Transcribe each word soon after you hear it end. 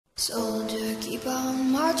Soldier, keep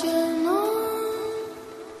on marching on.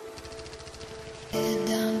 Head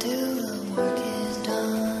down till the work is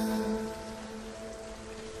done.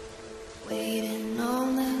 Waiting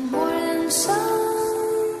on that morning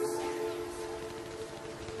sun.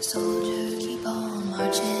 Soldier, keep on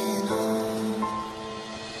marching on.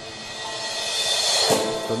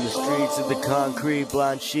 From the streets of the concrete,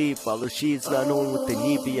 blind sheep follow sheets, not knowing what they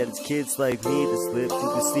need, but yet it's kids like me that slip through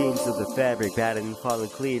the seams of the fabric, battered and falling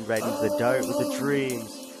clean right into the dirt with the dreams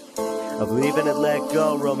of leaving and let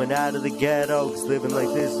go, roaming out of the ghetto. Cause living like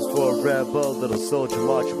this is for a rebel, little soldier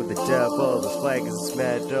marching with the devil. His flag is a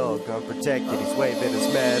mad dog, unprotected, he's waving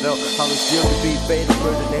his meadow. Hollow steel to be fatal,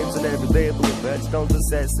 murder names on every label. And redstones that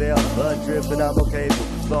set sail, blood dripping, I'm okay. But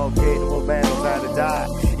the slow capable man knows how to die.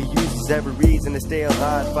 He uses every reason to stay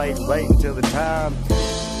alive, fighting right until the time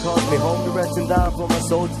calls me home to rest and die. For my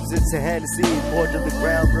soldiers it's a Hennessy, poured to the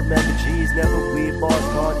ground. Remember G's, never bleed, lost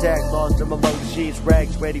contact, lost them among the sheets.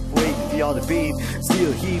 Rags ready for you to be all the beat.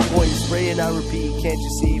 Steel heat, poison spray, and I repeat, can't you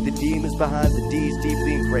see the demons behind the D's,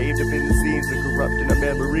 deeply engraved up in the seams of corrupting our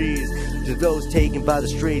memories. To those taken by the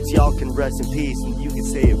streets, y'all can rest in peace, and you can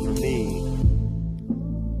say it for me.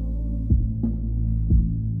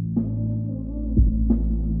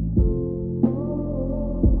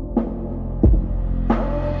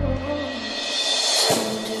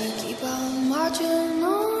 Marching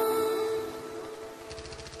on.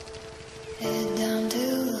 Head down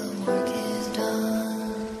till the work is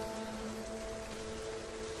done.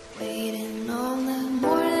 Waiting on that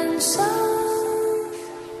morning sun.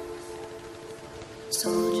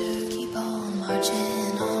 Soldier, keep on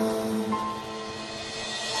marching on.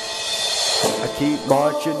 I keep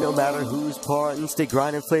marching no matter who's parting. Stay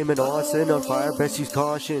grinding, flaming arson on fire, best use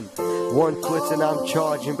caution. One quits and I'm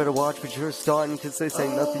charging, better watch what you're starting, cause this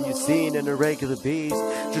ain't nothing you've seen in a regular beast.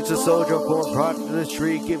 Just a soldier born product of the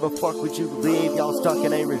street, give a fuck what you believe, y'all stuck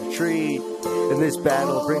in a retreat. In this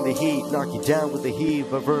battle, bring the heat, knock you down with the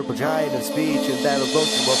heave, a verbal giant of speech, and that'll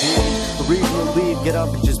roast you up heat. The reason to leave, get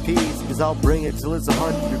up and just peace, cause I'll bring it till it's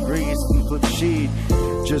 100 degrees, and flip the sheet.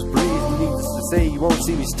 Just breathe, needless to say, you won't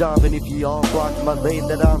see me stopping if you all blocking my lane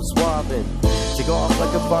that I'm swapping. Take off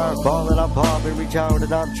like a fireball and I'm popping, reach out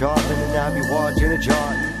and I'm chopping, and I'll be watching and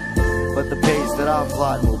jotting. But the pace that I'm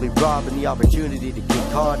plotting will be robbing the opportunity to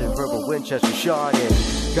get caught in verbal Winchester shot in.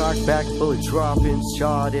 Guard back, bullet dropping,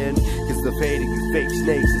 shot in, cause the fate of you fake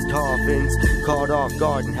snakes is coffins. Caught off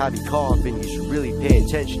guard and have you coughing, you should really pay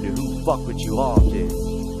attention to who fuck with you often.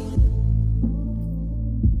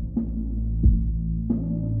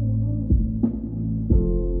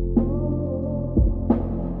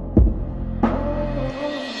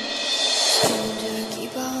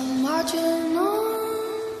 Marching on.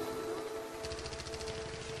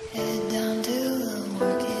 Head down till the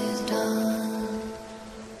work is done.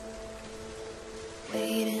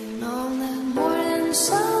 Waiting on that morning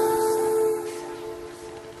sun.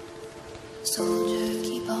 Soldier,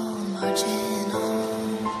 keep on marching on.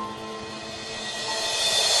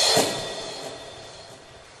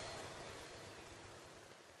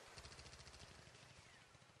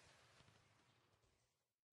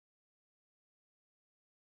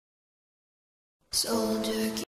 Soldier,